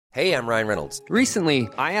Hey, I'm Ryan Reynolds. Recently,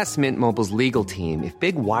 I asked Mint Mobile's legal team if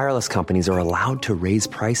big wireless companies are allowed to raise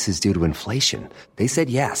prices due to inflation. They said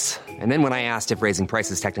yes. And then when I asked if raising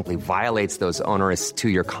prices technically violates those onerous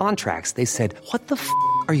two-year contracts, they said, "What the f***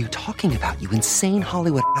 are you talking about, you insane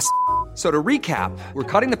Hollywood ass?" So to recap, we're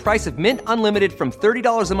cutting the price of Mint Unlimited from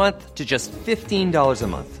 $30 a month to just $15 a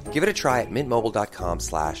month. Give it a try at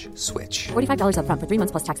mintmobile.com/switch. $45 up front for 3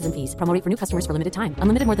 months plus taxes and fees. Promo rate for new customers for limited time.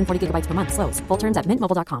 Unlimited more than 40 gigabytes per month. Slows full terms at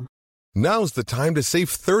mintmobile.com. Now's the time to save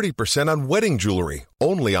 30% on wedding jewelry,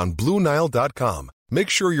 only on BlueNile.com. Make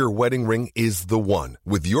sure your wedding ring is the one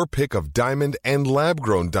with your pick of diamond and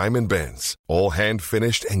lab-grown diamond bands, all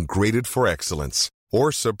hand-finished and graded for excellence.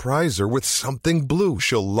 Or surprise her with something blue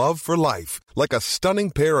she'll love for life, like a stunning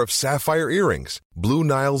pair of sapphire earrings. Blue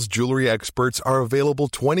Nile's jewelry experts are available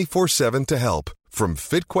 24/7 to help, from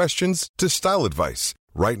fit questions to style advice.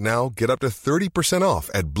 Right now, get up to 30% off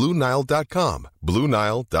at BlueNile.com.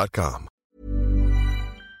 BlueNile.com.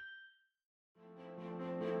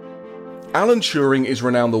 Alan Turing is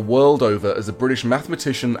renowned the world over as a British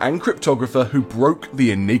mathematician and cryptographer who broke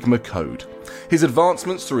the Enigma code. His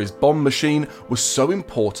advancements through his bomb machine were so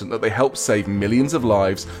important that they helped save millions of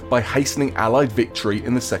lives by hastening Allied victory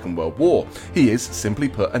in the Second World War. He is, simply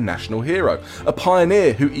put, a national hero, a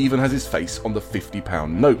pioneer who even has his face on the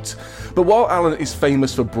 £50 note. But while Alan is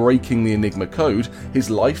famous for breaking the Enigma code, his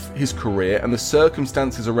life, his career, and the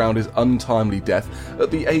circumstances around his untimely death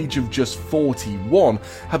at the age of just 41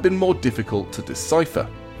 have been more difficult to decipher.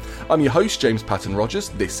 I'm your host, James Patton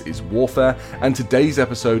Rogers. This is Warfare, and today's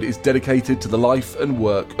episode is dedicated to the life and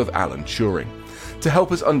work of Alan Turing. To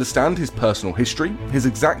help us understand his personal history, his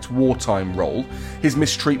exact wartime role, his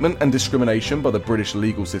mistreatment and discrimination by the British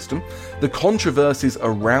legal system, the controversies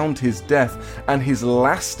around his death, and his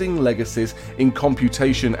lasting legacies in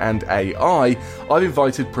computation and AI, I've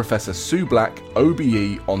invited Professor Sue Black,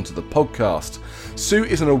 OBE, onto the podcast. Sue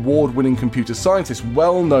is an award-winning computer scientist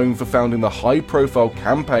well known for founding the high-profile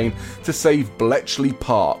campaign to save Bletchley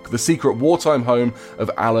Park, the secret wartime home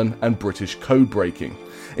of Alan and British code breaking.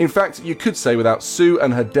 In fact, you could say without Sue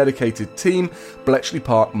and her dedicated team, Bletchley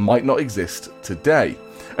Park might not exist today.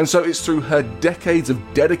 And so it's through her decades of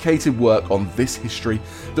dedicated work on this history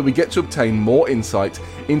that we get to obtain more insight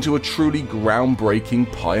into a truly groundbreaking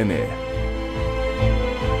pioneer.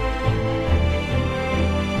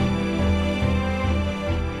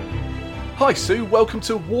 Hi Sue, welcome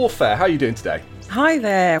to Warfare. How are you doing today? Hi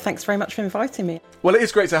there, thanks very much for inviting me. Well, it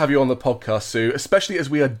is great to have you on the podcast, Sue, especially as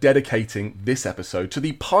we are dedicating this episode to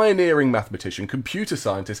the pioneering mathematician, computer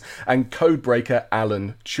scientist, and codebreaker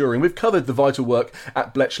Alan Turing. We've covered the vital work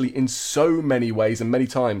at Bletchley in so many ways and many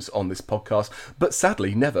times on this podcast, but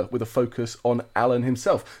sadly never with a focus on Alan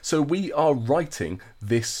himself. So we are righting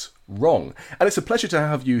this wrong. And it's a pleasure to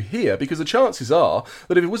have you here because the chances are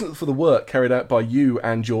that if it wasn't for the work carried out by you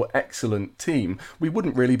and your excellent team, we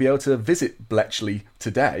wouldn't really be able to visit Bletchley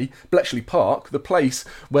today. Bletchley Park, the place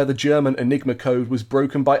where the German Enigma code was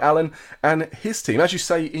broken by Alan and his team. As you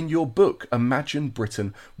say in your book, Imagine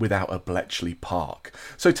Britain Without a Bletchley Park.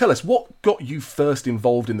 So tell us, what got you first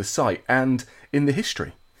involved in the site and in the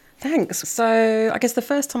history? Thanks. So I guess the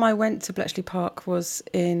first time I went to Bletchley Park was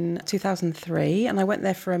in 2003, and I went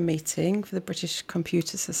there for a meeting for the British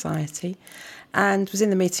Computer Society and was in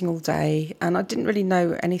the meeting all day, and I didn't really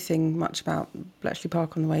know anything much about Bletchley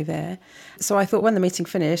Park on the way there. So I thought when the meeting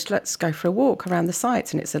finished, let's go for a walk around the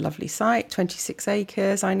site, and it's a lovely site, 26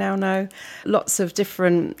 acres, I now know, lots of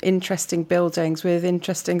different interesting buildings with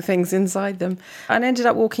interesting things inside them. And I ended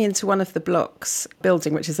up walking into one of the blocks,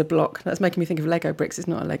 building, which is a block. That's making me think of Lego bricks, it's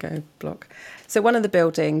not a Lego block. So one of the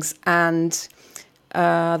buildings, and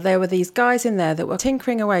there were these guys in there that were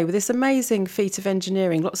tinkering away with this amazing feat of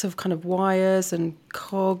engineering, lots of kind of wires and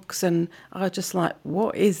cogs, and I was just like,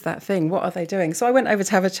 what is that thing? What are they doing? So I went over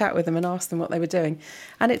to have a chat with them and asked them what they were doing.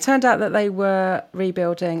 And it turned out that they were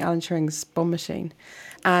rebuilding Alan Turing's bomb machine.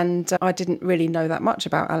 And I didn't really know that much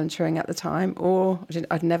about Alan Turing at the time, or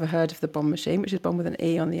I'd never heard of the bomb machine, which is bomb with an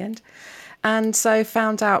E on the end. And so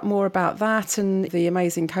found out more about that and the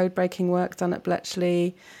amazing code breaking work done at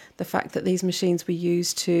Bletchley, the fact that these machines were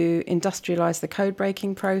used to industrialise the code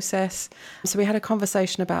breaking process. So we had a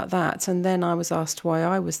conversation about that, and then I was asked why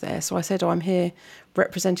I was there. So I said, I'm here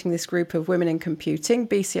representing this group of women in computing,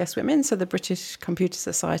 BCS Women, so the British Computer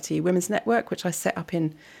Society Women's Network, which I set up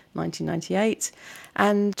in 1998.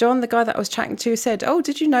 And John, the guy that I was chatting to, said, oh,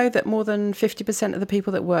 did you know that more than 50% of the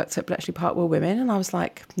people that worked at Bletchley Park were women? And I was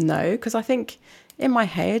like, no, because I think in my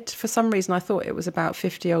head, for some reason, I thought it was about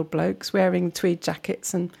 50 old blokes wearing tweed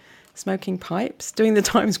jackets and smoking pipes, doing the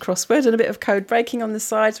Times crossword and a bit of code breaking on the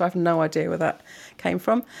side. So I have no idea where that came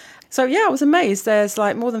from. So, yeah, I was amazed. There's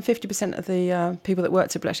like more than 50% of the people that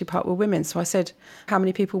worked at Bletchley Park were women. So I said, how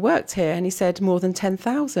many people worked here? And he said, more than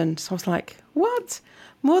 10,000. So I was like, what?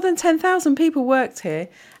 More than 10,000 people worked here,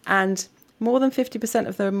 and more than 50%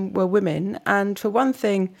 of them were women. And for one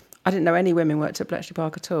thing, I didn't know any women worked at Bletchley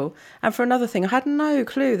Park at all. And for another thing, I had no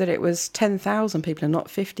clue that it was 10,000 people and not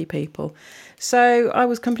 50 people. So I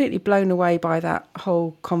was completely blown away by that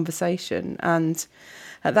whole conversation. And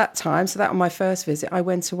at that time, so that on my first visit, I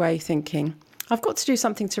went away thinking, I've got to do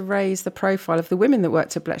something to raise the profile of the women that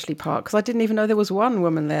worked at Bletchley Park, because I didn't even know there was one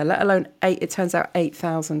woman there, let alone 8. It turns out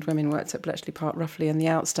 8,000 women worked at Bletchley Park, roughly, in the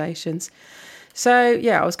outstations. So,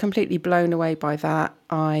 yeah, I was completely blown away by that.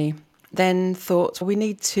 I then thought, well, we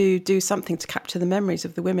need to do something to capture the memories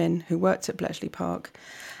of the women who worked at Bletchley Park,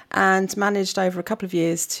 and managed over a couple of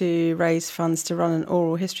years to raise funds to run an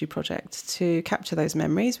oral history project to capture those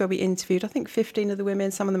memories, where we interviewed, I think, 15 of the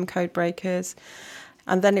women, some of them code breakers.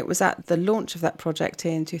 And then it was at the launch of that project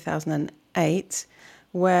in 2008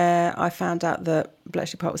 where I found out that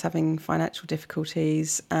Bletchley Park was having financial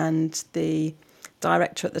difficulties, and the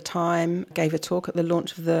director at the time gave a talk at the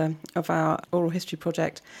launch of our oral history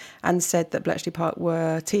project and said that Bletchley Park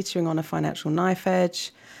were teetering on a financial knife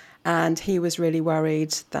edge, and he was really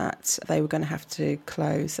worried that they were going to have to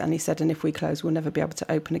close. And he said, and if we close, we'll never be able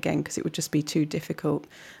to open again because it would just be too difficult.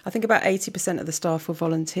 I think about 80% of the staff were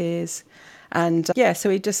volunteers. And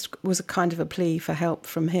so it just was a kind of a plea for help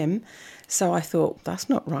from him. So I thought, that's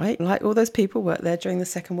not right. Like, all those people worked there during the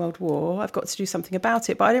Second World War. I've got to do something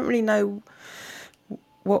about it. But I didn't really know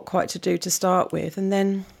what quite to do to start with. And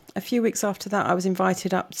then a few weeks after that, I was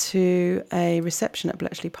invited up to a reception at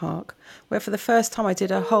Bletchley Park, where for the first time I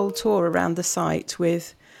did a whole tour around the site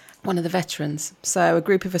with one of the veterans. So a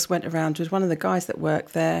group of us went around with one of the guys that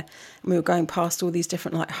worked there, and we were going past all these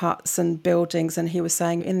different like huts and buildings, and he was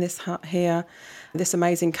saying, in this hut here, this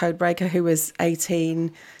amazing code breaker who was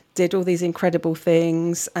 18 did all these incredible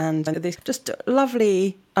things, and these just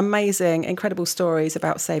lovely, amazing, incredible stories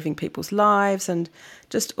about saving people's lives and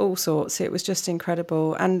just all sorts. It was just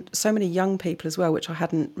incredible. And so many young people as well, which I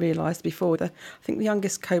hadn't realised before. I think the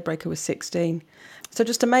youngest code breaker was 16. So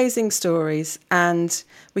just amazing stories. And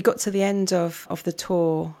we got to the end of the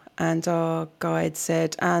tour, and our guide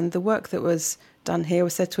said, and the work that was done here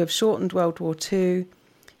was said to have shortened World War II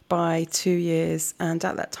by 2 years, and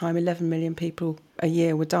at that time 11 million people a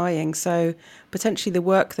year were dying. So potentially the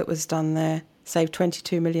work that was done there saved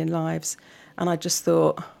 22 million lives. And I just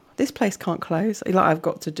thought, this place can't close. Like, I've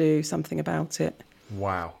got to do something about it.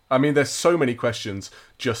 Wow. I mean, there's so many questions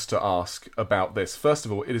just to ask about this. First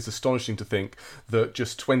of all, it is astonishing to think that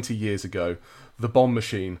just 20 years ago, the bomb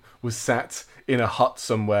machine was sat in a hut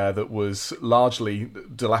somewhere that was largely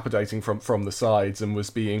dilapidating from the sides and was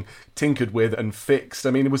being tinkered with and fixed.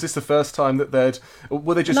 I mean, was this the first time that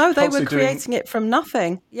were they just No, they were creating it from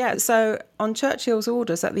nothing. Yeah, so on Churchill's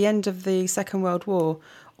orders at the end of the Second World War,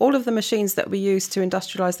 all of the machines that we used to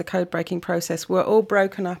industrialise the code-breaking process were all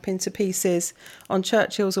broken up into pieces on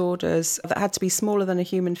Churchill's orders that had to be smaller than a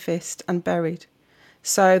human fist and buried,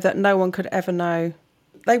 so that no one could ever know.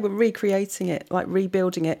 They were recreating it, like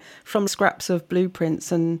rebuilding it from scraps of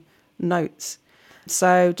blueprints and notes.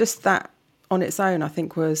 So just that on its own, I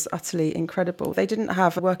think, was utterly incredible. They didn't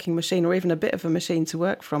have a working machine or even a bit of a machine to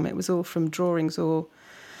work from. It was all from drawings or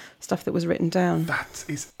stuff that was written down. That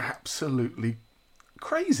is absolutely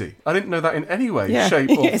crazy. I didn't know that in any way, shape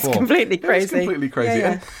or form. It's completely crazy. It's completely crazy.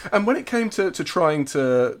 Yeah. And when it came to trying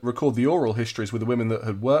to record the oral histories with the women that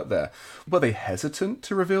had worked there, were they hesitant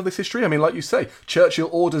to reveal this history? I mean, like you say, Churchill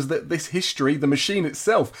orders that this history, the machine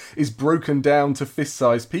itself, is broken down to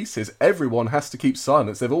fist-sized pieces. Everyone has to keep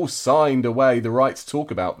silence. They've all signed away the right to talk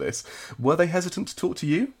about this. Were they hesitant to talk to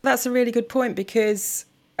you? That's a really good point, because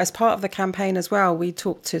as part of the campaign as well, we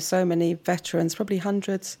talked to so many veterans, probably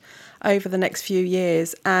hundreds, over the next few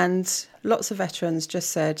years. And lots of veterans just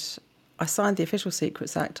said, I signed the Official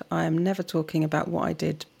Secrets Act. I am never talking about what I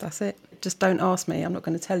did. That's it. Just don't ask me. I'm not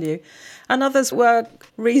going to tell you. And others were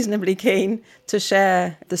reasonably keen to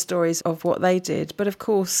share the stories of what they did. But of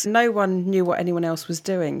course, no one knew what anyone else was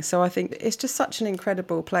doing. So I think it's just such an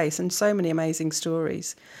incredible place and so many amazing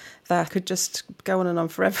stories that could just go on and on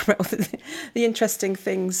forever. The interesting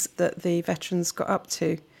things that the veterans got up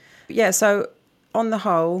to. Yeah, so on the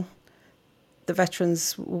whole, the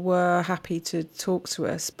veterans were happy to talk to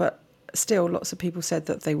us, but still lots of people said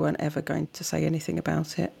that they weren't ever going to say anything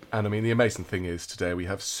about it. And I mean, the amazing thing is today we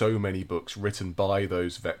have so many books written by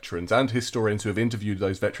those veterans and historians who have interviewed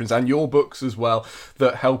those veterans, and your books as well,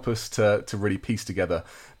 that help us to really piece together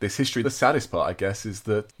this history. The saddest part, I guess, is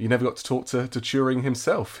that you never got to talk to Turing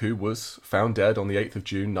himself, who was found dead on the 8th of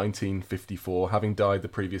June 1954, having died the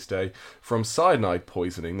previous day from cyanide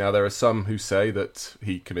poisoning. Now, there are some who say that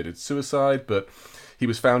he committed suicide, but he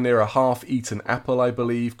was found near a half-eaten apple, I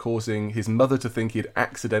believe, causing his mother to think he'd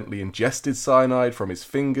accidentally ingested cyanide from his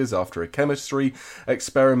fingers after a chemistry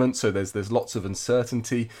experiment. So there's lots of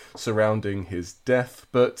uncertainty surrounding his death.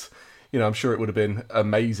 But, you know, I'm sure it would have been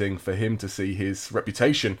amazing for him to see his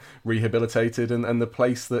reputation rehabilitated and the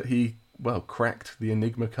place that he, well, cracked the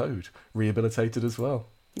Enigma code rehabilitated as well.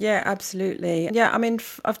 Yeah, absolutely. Yeah, I mean,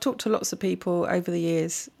 I've talked to lots of people over the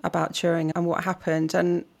years about Turing and what happened,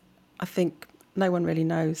 and I think no one really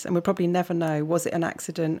knows, and we'll probably never know, was it an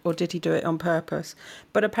accident or did he do it on purpose?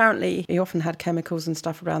 But apparently he often had chemicals and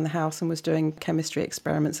stuff around the house and was doing chemistry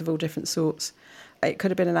experiments of all different sorts. It could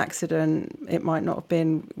have been an accident, it might not have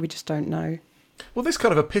been, we just don't know. Well, this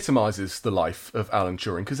kind of epitomises the life of Alan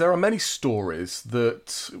Turing, because there are many stories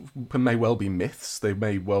that may well be myths, they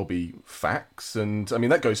may well be facts, and I mean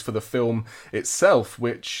that goes for the film itself,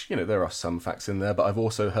 which, you know, there are some facts in there, but I've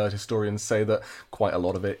also heard historians say that quite a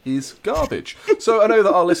lot of it is garbage. So I know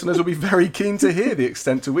that our listeners will be very keen to hear the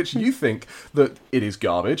extent to which you think that it is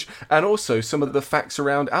garbage, and also some of the facts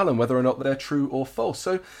around Alan, whether or not they're true or false.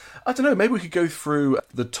 So I don't know, maybe we could go through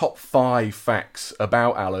the top 5 facts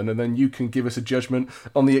about Alan, and then you can give us a judgment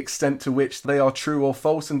on the extent to which they are true or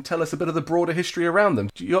false, and tell us a bit of the broader history around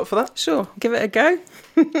them. You up for that? Sure, give it a go.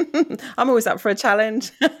 I'm always up for a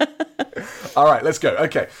challenge. All right, let's go.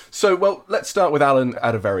 Okay, so, well, let's start with Alan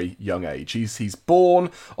at a very young age. He's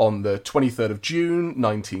born on the 23rd of June,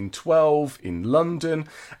 1912, in London,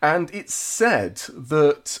 and it's said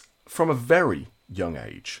that from a very young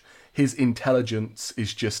age, his intelligence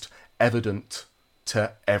is just evident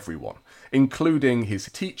to everyone, including his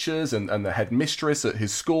teachers and the headmistress at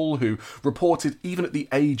his school, who reported even at the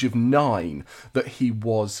age of 9 that he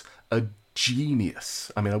was a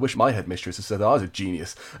genius. I mean, I wish my headmistress had said that I was a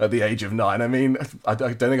genius at the age of 9. I mean, I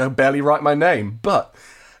don't think I could barely write my name, but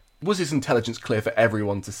was his intelligence clear for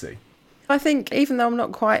everyone to see? I think even though I'm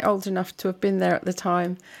not quite old enough to have been there at the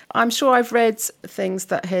time, I'm sure I've read things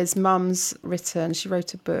that his mum's written. She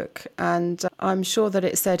wrote a book, and I'm sure that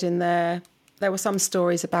it said in there were some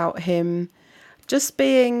stories about him just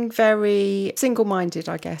being very single-minded,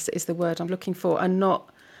 I guess is the word I'm looking for, and not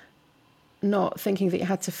thinking that he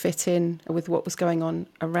had to fit in with what was going on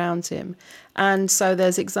around him. And so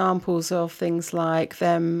there's examples of things like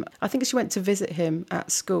them. I think she went to visit him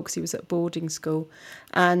at school because he was at boarding school.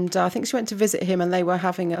 And I think she went to visit him and they were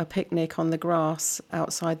having a picnic on the grass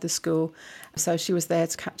outside the school. So she was there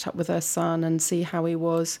to catch up with her son and see how he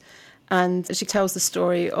was. And she tells the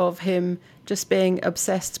story of him just being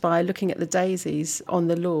obsessed by looking at the daisies on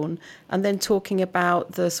the lawn and then talking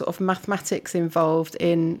about the sort of mathematics involved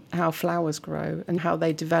in how flowers grow and how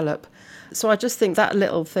they develop. So I just think that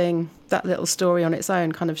little thing, that little story on its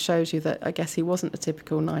own kind of shows you that I guess he wasn't a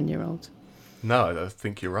typical 9-year-old. No, I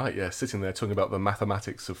think you're right, yeah. Sitting there talking about the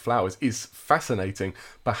mathematics of flowers is fascinating,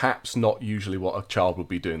 perhaps not usually what a child would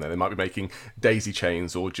be doing there. They might be making daisy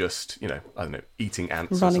chains or just, I don't know, eating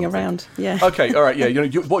ants. Running around, yeah. Okay, all right, yeah.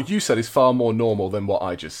 What you said is far more normal than what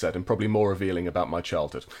I just said, and probably more revealing about my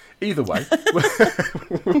childhood. Either way,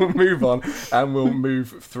 we'll move on and we'll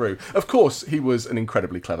move through. Of course, he was an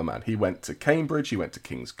incredibly clever man. He went to Cambridge, he went to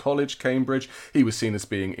King's College, Cambridge. He was seen as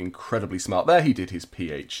being incredibly smart there. He did his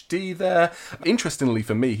PhD there. Interestingly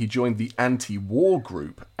for me, he joined the anti-war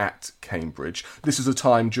group at Cambridge. This was a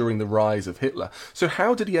time during the rise of Hitler. So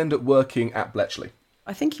how did he end up working at Bletchley?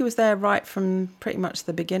 I think he was there right from pretty much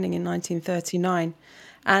the beginning in 1939.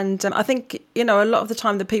 And I think, a lot of the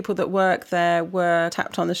time the people that work there were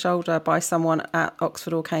tapped on the shoulder by someone at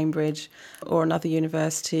Oxford or Cambridge or another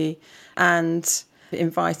university and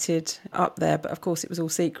invited up there. But of course it was all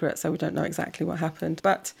secret, so we don't know exactly what happened.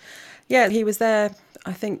 But yeah, he was there,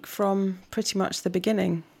 I think, from pretty much the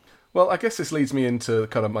beginning. Well, I guess this leads me into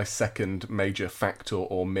kind of my second major fact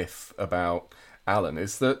or myth about Alan,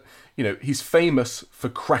 is that, he's famous for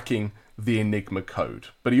cracking the Enigma code,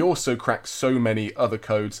 but he also cracks so many other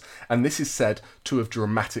codes, and this is said to have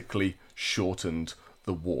dramatically shortened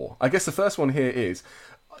the war. I guess the first one here is,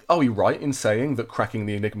 are we right in saying that cracking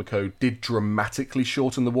the Enigma code did dramatically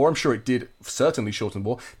shorten the war? I'm sure it did certainly shorten the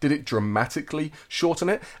war. Did it dramatically shorten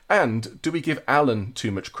it? And do we give Alan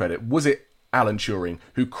too much credit? Was it Alan Turing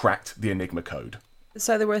who cracked the Enigma code?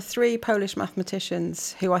 So there were 3 Polish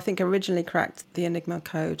mathematicians who I think originally cracked the Enigma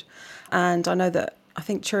code. And I know that I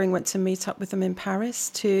think Turing went to meet up with them in Paris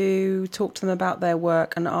to talk to them about their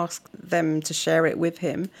work and ask them to share it with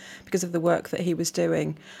him because of the work that he was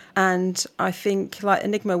doing. And I think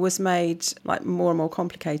Enigma was made more and more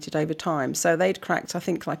complicated over time. So they'd cracked, I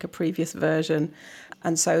think, a previous version.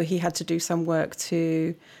 And so he had to do some work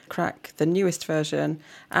to crack the newest version.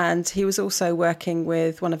 And he was also working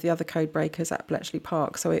with one of the other code breakers at Bletchley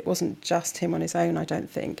Park. So it wasn't just him on his own, I don't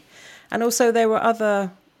think. And also there were other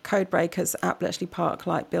code breakers at Bletchley Park,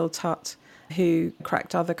 like Bill Tutt, who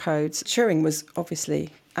cracked other codes. Turing was obviously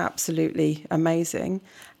absolutely amazing.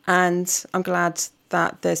 And I'm glad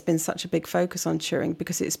that there's been such a big focus on Turing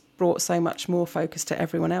because it's brought so much more focus to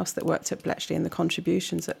everyone else that worked at Bletchley and the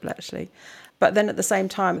contributions at Bletchley. But then at the same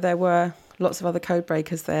time, there were lots of other code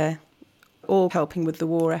breakers there, all helping with the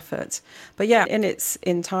war effort. But yeah, in its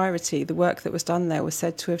entirety, the work that was done there was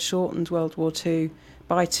said to have shortened World War II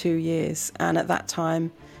by 2 years. And at that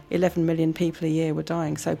time, 11 million people a year were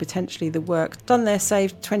dying. So potentially the work done there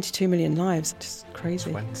saved 22 million lives. Just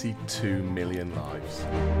crazy. 22 million lives.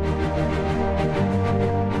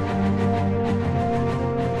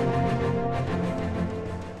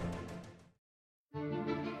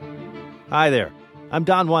 Hi there. I'm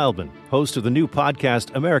Don Wildman, host of the new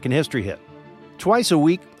podcast, American History Hit. Twice a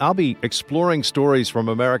week, I'll be exploring stories from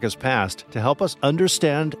America's past to help us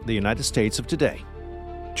understand the United States of today.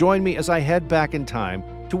 Join me as I head back in time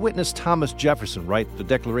to witness Thomas Jefferson write the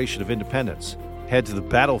Declaration of Independence, head to the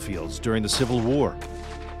battlefields during the Civil War,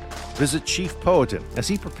 visit Chief Powhatan as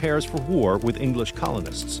he prepares for war with English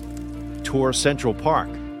colonists, tour Central Park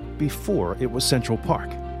before it was Central Park,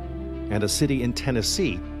 and a city in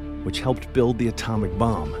Tennessee which helped build the atomic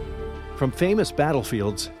bomb. From famous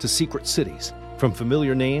battlefields to secret cities, from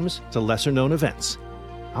familiar names to lesser-known events,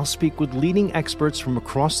 I'll speak with leading experts from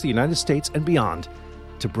across the United States and beyond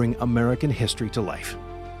to bring American history to life.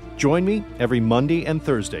 Join me every Monday and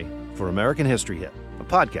Thursday for American History Hit, a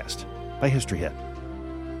podcast by History Hit.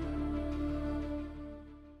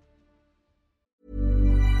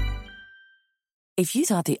 If you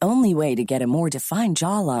thought the only way to get a more defined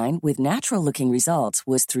jawline with natural-looking results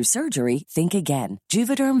was through surgery, think again.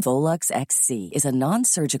 Juvederm Volux XC is a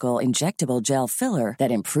non-surgical injectable gel filler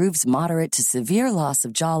that improves moderate to severe loss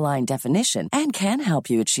of jawline definition and can help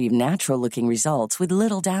you achieve natural-looking results with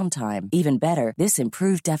little downtime. Even better, this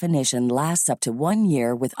improved definition lasts up to 1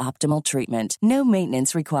 year with optimal treatment. No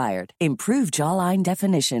maintenance required. Improve jawline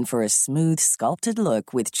definition for a smooth, sculpted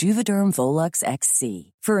look with Juvederm Volux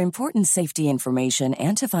XC. For important safety information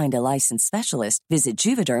and to find a licensed specialist, visit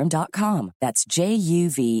Juvederm.com. That's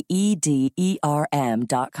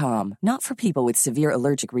JUVEDERM.com. Not for people with severe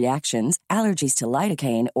allergic reactions, allergies to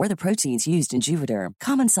lidocaine, or the proteins used in Juvederm.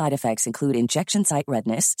 Common side effects include injection site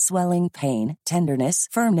redness, swelling, pain, tenderness,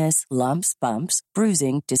 firmness, lumps, bumps,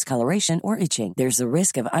 bruising, discoloration, or itching. There's a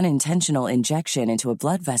risk of unintentional injection into a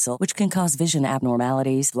blood vessel, which can cause vision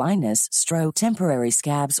abnormalities, blindness, stroke, temporary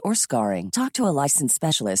scabs, or scarring. Talk to a licensed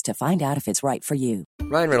specialist to find out if it's right for you.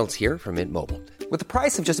 Ryan Reynolds here from Mint Mobile. With the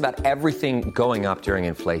price of just about everything going up during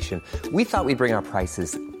inflation, we thought we'd bring our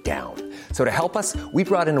prices down. So to help us, we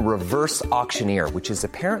brought in a reverse auctioneer, which is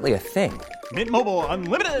apparently a thing. Mint Mobile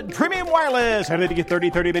Unlimited Premium Wireless. How to get 30,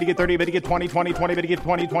 30, bit to get 30, bit to get 20, 20, 20, bit to get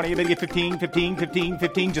 20, 20, bit to get 15, 15, 15,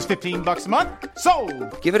 15, just $15 a month?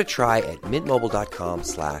 Sold! Give it a try at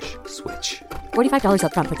mintmobile.com/switch. $45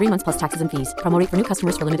 up front for 3 months plus taxes and fees. Promo rate for new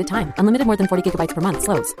customers for limited time. Unlimited more than 40 gigabytes per month.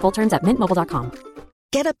 Slows full terms at mintmobile.com.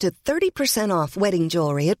 Get up to 30% off wedding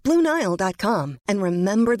jewelry at BlueNile.com and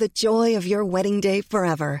remember the joy of your wedding day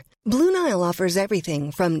forever. Blue Nile offers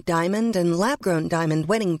everything from diamond and lab-grown diamond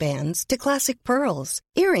wedding bands to classic pearls,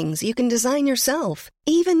 earrings you can design yourself,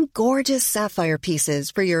 even gorgeous sapphire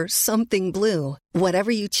pieces for your something blue.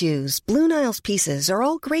 Whatever you choose, Blue Nile's pieces are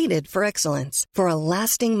all graded for excellence, for a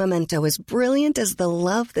lasting memento as brilliant as the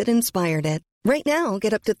love that inspired it. Right now,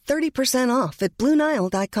 get up to 30% off at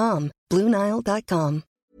BlueNile.com. BlueNile.com.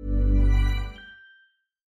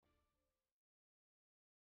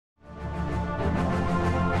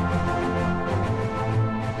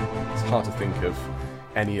 It's hard to think of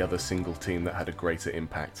any other single team that had a greater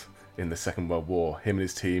impact in the Second World War. Him and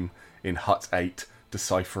his team in Hut 8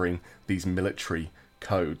 deciphering these military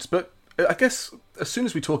codes. But I guess as soon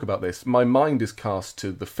as we talk about this, my mind is cast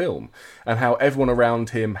to the film and how everyone around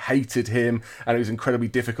him hated him and it was incredibly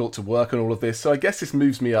difficult to work on all of this. So I guess this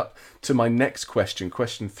moves me up to my next question,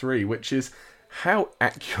 question 3, which is, how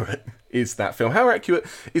accurate is that film? How accurate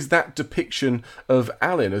is that depiction of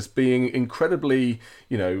Alan as being incredibly,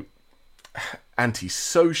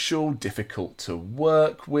 antisocial, difficult to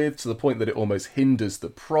work with, to the point that it almost hinders the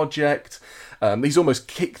project. He's almost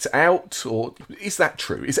kicked out, or is that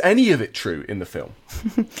true? Is any of it true in the film?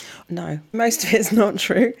 No, most of it's not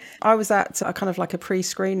true. I was at a kind of like a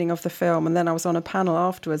pre-screening of the film, and then I was on a panel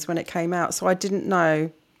afterwards when it came out, so I didn't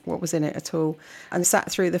know what was in it at all, and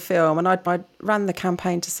sat through the film. And I ran the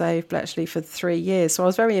campaign to save Bletchley for 3 years, so I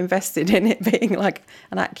was very invested in it being like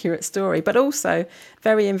an accurate story, but also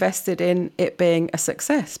very invested in it being a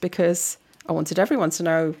success, because I wanted everyone to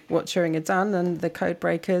know what Turing had done and the code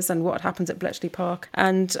breakers and what happened at Bletchley Park,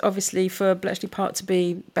 and obviously for Bletchley Park to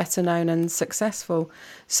be better known and successful.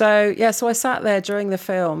 So so I sat there during the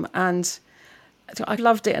film, and I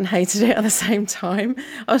loved it and hated it at the same time.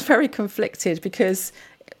 I was very conflicted, because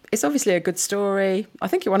it's obviously a good story. I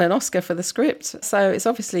think it won an Oscar for the script, so it's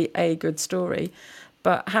obviously a good story.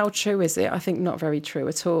 But how true is it? I think not very true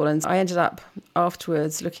at all. And I ended up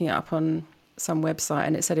afterwards looking it up on some website,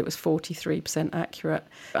 and it said it was 43% accurate.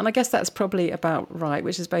 And I guess that's probably about right,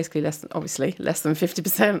 which is basically less than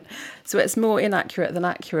 50%. So it's more inaccurate than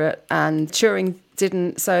accurate. And Turing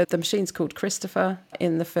didn't. So the machine's called Christopher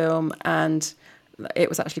in the film, and it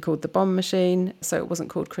was actually called the bomb machine, so it wasn't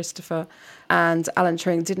called Christopher. And Alan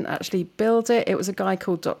Turing didn't actually build it. It was a guy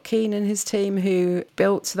called Doc Keane and his team who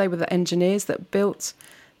they were the engineers that built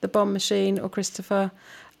the bomb machine, or Christopher.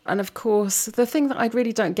 And of course, the thing that I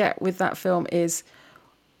really don't get with that film is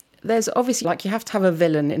there's obviously, like, you have to have a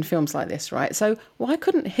villain in films like this, right? So why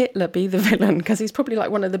couldn't Hitler be the villain? Because he's probably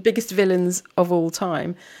like one of the biggest villains of all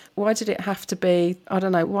time. Why did it have to be, I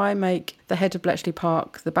don't know, why make the head of Bletchley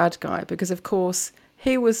Park the bad guy? Because, of course,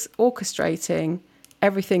 he was orchestrating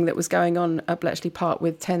everything that was going on at Bletchley Park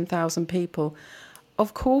with 10,000 people.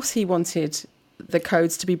 Of course he wanted the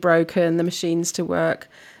codes to be broken, the machines to work.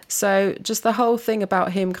 So just the whole thing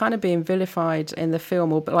about him kind of being vilified in the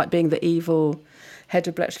film, or like being the evil head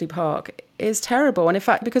of Bletchley Park, is terrible. And in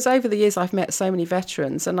fact, because over the years I've met so many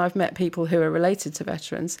veterans, and I've met people who are related to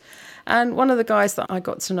veterans, and one of the guys that I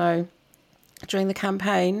got to know during the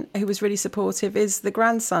campaign who was really supportive is the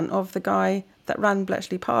grandson of the guy that ran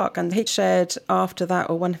Bletchley Park, and he shared after that,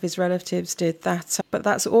 or one of his relatives did that. But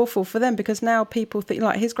that's awful for them, because now people think,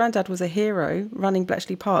 like, his granddad was a hero running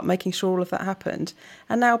Bletchley Park, making sure all of that happened,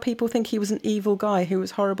 and now people think he was an evil guy who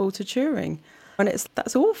was horrible to Turing. And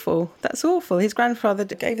that's awful. That's awful. His grandfather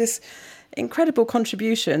gave this incredible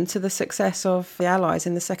contribution to the success of the Allies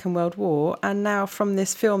in the Second World War, and now from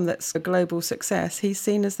this film that's a global success, he's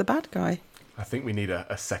seen as the bad guy. I think we need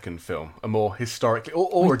a second film, a more historically,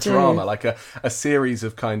 or a drama, like a series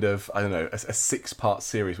of kind of, I don't know, a 6-part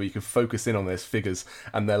series where you can focus in on those figures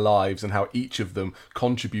and their lives and how each of them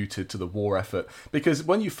contributed to the war effort. Because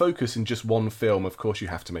when you focus in just one film, of course, you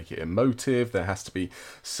have to make it emotive. There has to be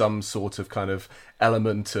some sort of kind of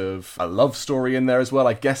element of a love story in there as well.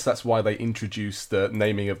 I guess that's why they introduced the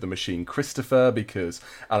naming of the machine Christopher, because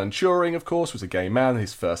Alan Turing, of course, was a gay man.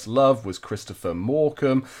 His first love was Christopher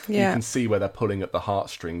Morcom. Yeah. You can see where they're pulling at the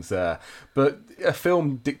heartstrings there. But a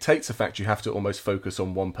film dictates the fact you have to almost focus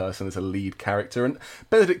on one person as a lead character. And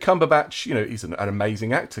Benedict Cumberbatch, you know, he's an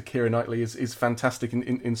amazing actor. Keira Knightley is fantastic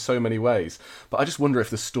in so many ways. But I just wonder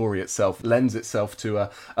if the story itself lends itself to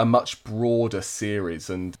a much broader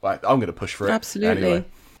series. And I'm going to push for it. Absolutely. Anyway.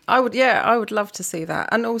 I would love to see that.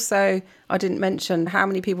 And also, I didn't mention, how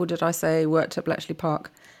many people did I say worked at Bletchley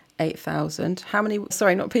Park? 8,000. How many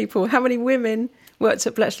women worked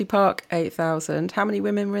at Bletchley Park? 8,000. How many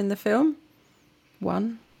women were in the film?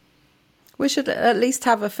 1. We should at least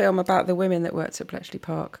have a film about the women that worked at Bletchley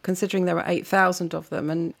Park, considering there were 8,000 of them,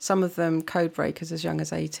 and some of them code breakers as young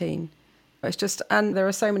as 18. It's just, and there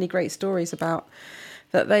are so many great stories about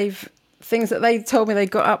that things that they told me they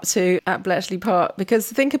got up to at Bletchley Park.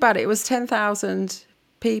 Because think about it, it was 10,000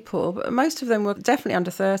 people, but most of them were definitely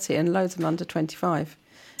under 30 and loads of them under 25.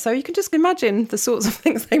 So you can just imagine the sorts of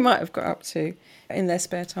things they might have got up to in their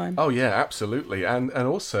spare time. Oh yeah, absolutely. And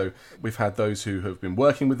also we've had those who have been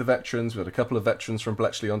working with the veterans. We've had a couple of veterans from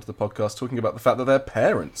Bletchley onto the podcast talking about the fact that their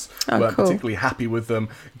parents weren't particularly happy with them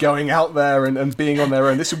going out there and being on their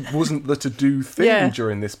own. This wasn't the to-do thing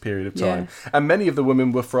during this period of time. Yeah. And many of the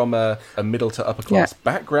women were from a middle to upper class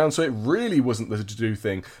background, so it really wasn't the to-do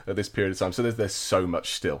thing at this period of time. So there's so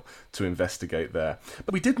much still to investigate there.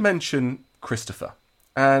 But we did mention Christopher.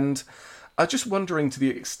 And I'm just wondering to the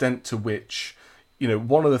extent to which, you know,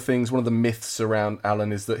 one of the myths around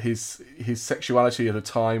Alan is that his sexuality at a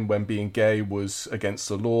time when being gay was against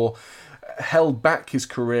the law held back his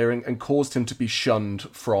career and caused him to be shunned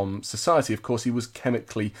from society. Of course, he was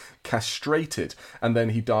chemically castrated, and then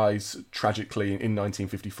he dies tragically in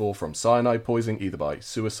 1954 from cyanide poisoning, either by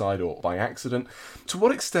suicide or by accident. To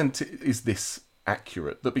what extent is this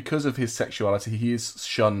accurate, that because of his sexuality he is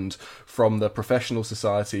shunned from the professional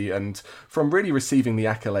society and from really receiving the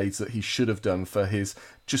accolades that he should have done for his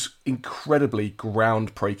just incredibly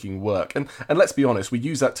groundbreaking work? And let's be honest, we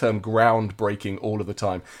use that term groundbreaking all of the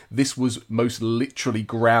time. This was most literally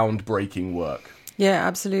groundbreaking work. Yeah,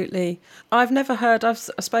 absolutely. I've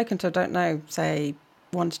spoken to, I don't know, say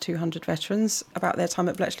 100 to 200 veterans about their time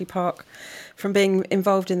at Bletchley Park from being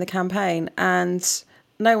involved in the campaign, and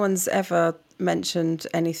no one's ever mentioned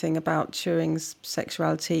anything about Turing's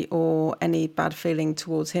sexuality or any bad feeling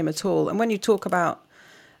towards him at all. And when you talk about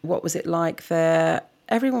what was it like there,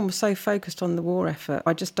 everyone was so focused on the war effort.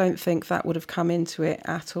 I just don't think that would have come into it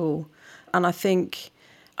at all. And I think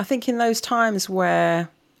in those times where,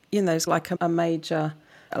 you know, it's like a major,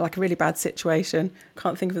 like a really bad situation,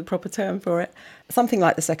 can't think of the proper term for it, something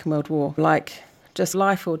like the Second World War, like just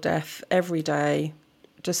life or death every day,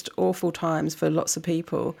 just awful times for lots of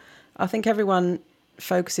people. I think everyone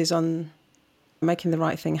focuses on making the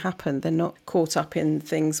right thing happen. They're not caught up in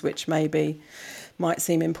things which maybe might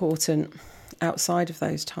seem important outside of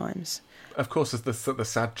those times. Of course, the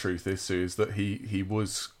sad truth is, Sue, is that he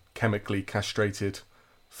was chemically castrated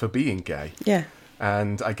for being gay. Yeah.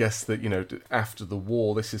 And I guess that, you know, after the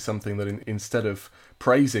war, this is something that instead of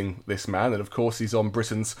praising this man, and of course he's on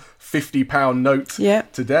Britain's £50 note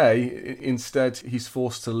today, instead he's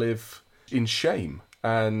forced to live in shame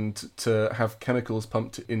and to have chemicals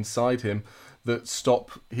pumped inside him that stop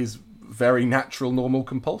his very natural, normal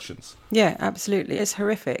compulsions. Yeah, absolutely. It's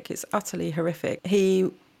horrific. It's utterly horrific. He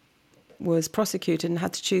was prosecuted and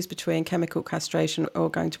had to choose between chemical castration or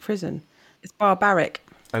going to prison. It's barbaric.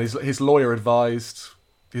 And his lawyer advised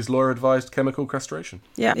chemical castration.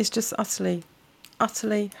 Yeah, it's just utterly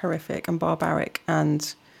horrific and barbaric.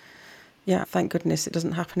 And yeah, thank goodness it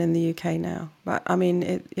doesn't happen in the UK now. But I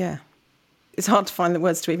mean, it's hard to find the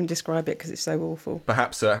words to even describe it because it's so awful.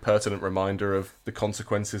 Perhaps a pertinent reminder of the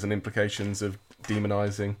consequences and implications of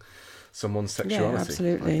demonising someone's sexuality. Yeah,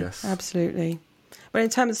 absolutely. I guess. Absolutely.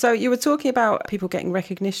 But so you were talking about people getting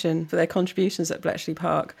recognition for their contributions at Bletchley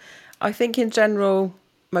Park. I think in general,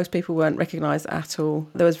 most people weren't recognised at all.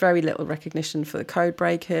 There was very little recognition for the code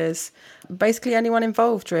breakers, basically anyone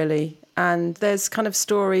involved really. And there's kind of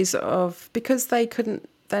stories of, because they couldn't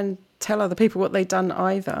then tell other people what they'd done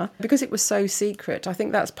either, because it was so secret. I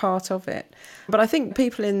think that's part of it. But I think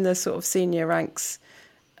people in the sort of senior ranks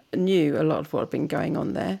knew a lot of what had been going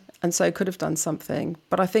on there and so could have done something.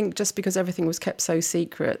 But I think just because everything was kept so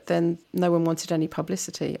secret, then no one wanted any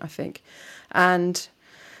publicity, I think. And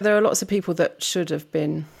there are lots of people that should have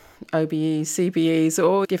been OBEs, CBEs,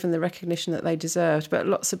 or given the recognition that they deserved, but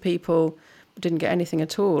lots of people didn't get anything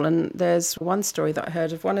at all. And there's one story that I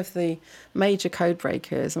heard of one of the major code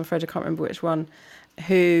breakers, I'm afraid I can't remember which one,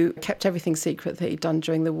 who kept everything secret that he'd done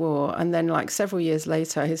during the war. And then like several years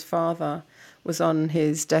later, his father was on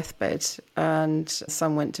his deathbed and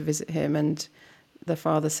son went to visit him, and the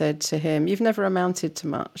father said to him, "You've never amounted to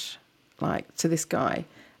much, like to this guy."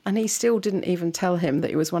 And he still didn't even tell him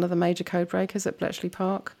that he was one of the major code breakers at Bletchley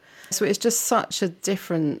Park. So it's just such a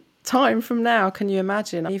different time from now. Can you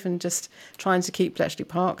imagine? Even just trying to keep Bletchley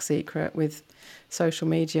Park secret with social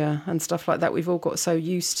media and stuff like that. We've all got so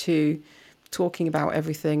used to talking about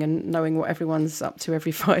everything and knowing what everyone's up to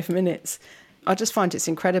every 5 minutes. I just find it's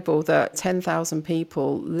incredible that 10,000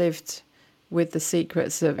 people lived with the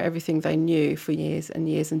secrets of everything they knew for years and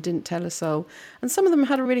years and didn't tell a soul. And some of them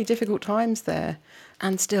had really difficult times there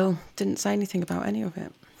and still didn't say anything about any of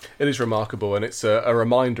it. It is remarkable, and it's a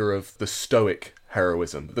reminder of the stoic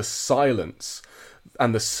heroism, the silence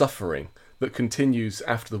and the suffering that continues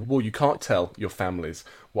after the war. You can't tell your families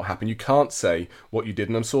what happened. You can't say what you did.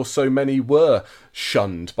 And I'm sure so many were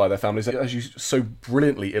shunned by their families, as you so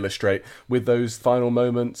brilliantly illustrate with those final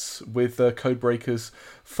moments with Codebreaker's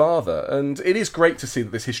father. And it is great to see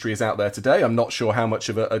that this history is out there today. I'm not sure how much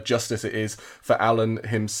of a justice it is for Alan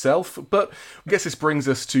himself, but I guess this brings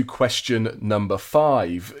us to question number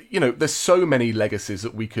 5. You know, there's so many legacies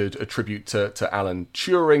that we could attribute to Alan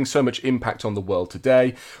Turing, so much impact on the world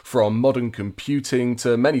today, from modern computing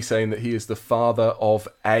to many saying that he is the father of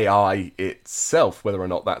AI itself, whether or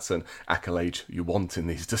not that's an accolade you want in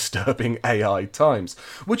these disturbing AI times.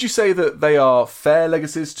 Would you say that they are fair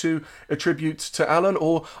legacies to attribute to Alan,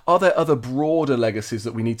 or are there other broader legacies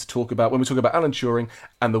that we need to talk about when we talk about Alan Turing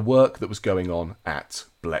and the work that was going on at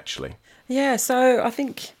Bletchley? Yeah, so I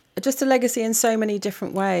think just a legacy in so many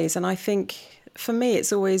different ways, and I think For me,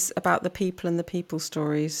 it's always about the people and the people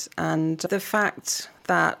stories. And the fact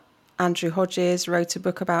that Andrew Hodges wrote a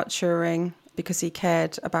book about Turing because he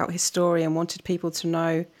cared about his story and wanted people to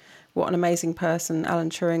know what an amazing person Alan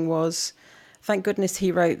Turing was. Thank goodness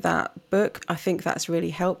he wrote that book. I think that's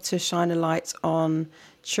really helped to shine a light on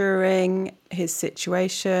Turing, his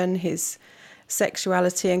situation, his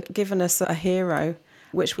sexuality, and given us a hero,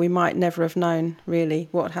 which we might never have known really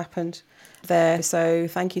what happened there. So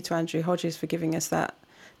thank you to Andrew Hodges for giving us that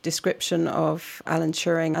description of Alan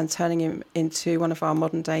Turing and turning him into one of our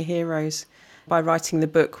modern day heroes by writing the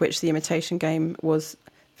book, which The Imitation Game was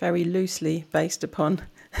very loosely based upon.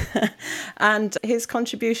 And his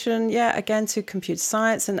contribution, again, to computer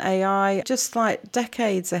science and AI, just like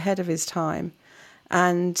decades ahead of his time.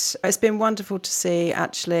 And it's been wonderful to see,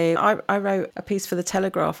 actually. I wrote a piece for The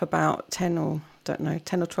Telegraph about 10 or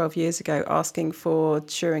 12 years ago, asking for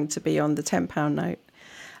Turing to be on the £10 note.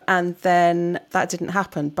 And then that didn't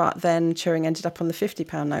happen. But then Turing ended up on the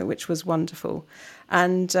 £50 note, which was wonderful.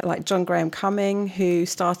 And like John Graham Cumming, who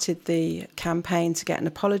started the campaign to get an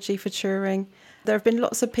apology for Turing. There have been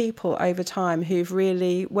lots of people over time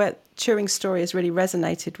where Turing's story has really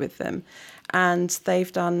resonated with them. And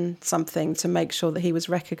they've done something to make sure that he was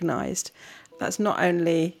recognised. That's not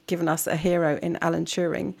only given us a hero in Alan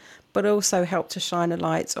Turing, but also helped to shine a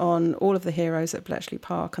light on all of the heroes at Bletchley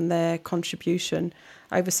Park and their contribution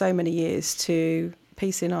over so many years to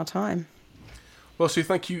peace in our time. Well, Sue,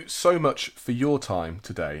 thank you so much for your time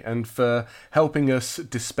today and for helping us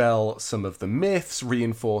dispel some of the myths,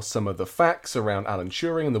 reinforce some of the facts around Alan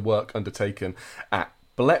Turing and the work undertaken at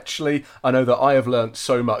Bletchley. I know that I have learnt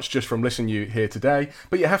so much just from listening to you here today,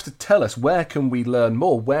 but you have to tell us, where can we learn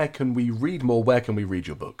more? Where can we read more? Where can we read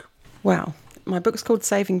your book? Well, my book's called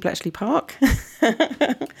Saving Bletchley Park,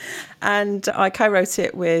 and I co-wrote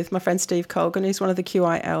it with my friend Steve Colgan, who's one of the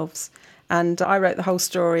QI elves. And I wrote the whole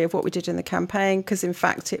story of what we did in the campaign, because in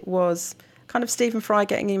fact it was kind of Stephen Fry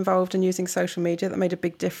getting involved and using social media that made a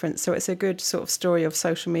big difference. So it's a good sort of story of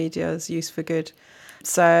social media's use for good.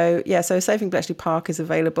 So Saving Bletchley Park is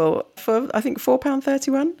available for, I think,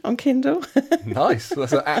 £4.31 on Kindle. Nice.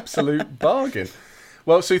 That's an absolute bargain.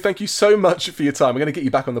 Well, Sue, thank you so much for your time. We're going to get you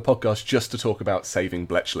back on the podcast just to talk about Saving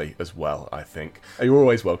Bletchley as well, I think. You're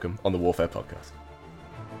always welcome on the Warfare Podcast.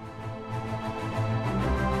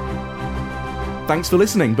 Thanks for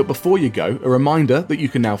listening, but before you go, a reminder that you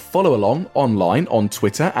can now follow along online on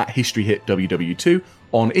Twitter at HistoryHitWW2,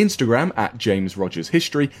 on Instagram at James Rogers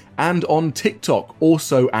History, and on TikTok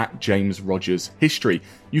also at James Rogers History.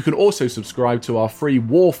 You can also subscribe to our free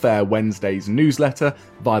Warfare Wednesdays newsletter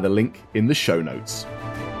via the link in the show notes.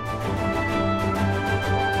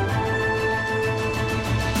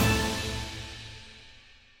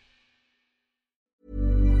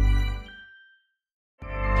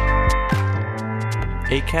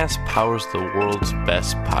 Acast powers the world's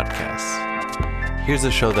best podcasts. Here's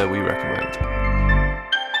a show that we recommend.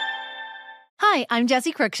 Hi, I'm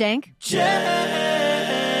Jessie Cruikshank. Jessie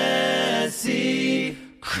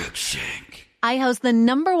Cruikshank. I host the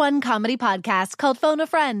 #1 comedy podcast called Phone a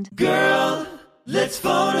Friend. Girl, let's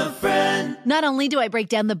phone a friend. Not only do I break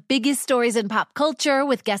down the biggest stories in pop culture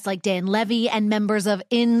with guests like Dan Levy and members of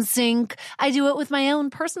NSYNC, I do it with my own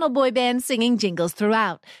personal boy band singing jingles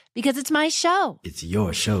throughout. Because it's my show. It's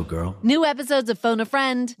your show, girl. New episodes of Phone a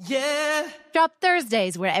Friend. Yeah. Drop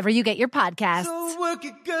Thursdays wherever you get your podcasts. So work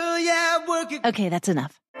it, girl, yeah, work it. Okay, that's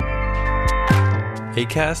enough.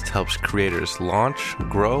 Acast helps creators launch,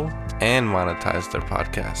 grow, and monetize their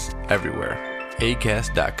podcasts everywhere.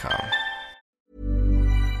 Acast.com.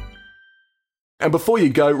 And before you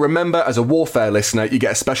go, remember, as a Warfare listener, you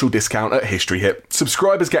get a special discount at History Hit.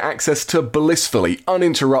 Subscribers get access to blissfully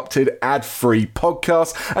uninterrupted, ad-free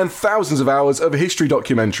podcasts and thousands of hours of history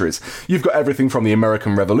documentaries. You've got everything from the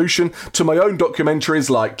American Revolution to my own documentaries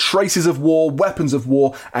like Traces of War, Weapons of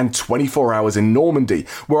War, and 24 Hours in Normandy,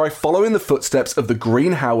 where I follow in the footsteps of the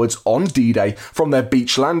Green Howards on D-Day, from their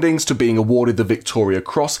beach landings to being awarded the Victoria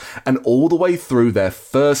Cross, and all the way through their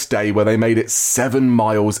first day where they made it 7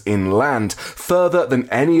 miles inland, further than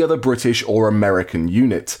any other British or American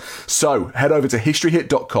unit. So head over to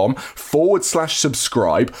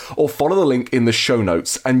historyhit.com/subscribe or follow the link in the show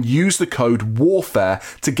notes and use the code WARFARE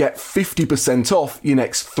to get 50% off your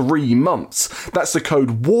next 3 months. That's the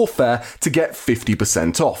code WARFARE to get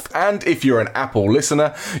 50% off. And if you're an Apple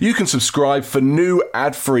listener, you can subscribe for new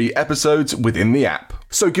ad-free episodes within the app.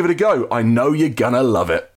 So give it a go. I know you're gonna love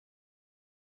it.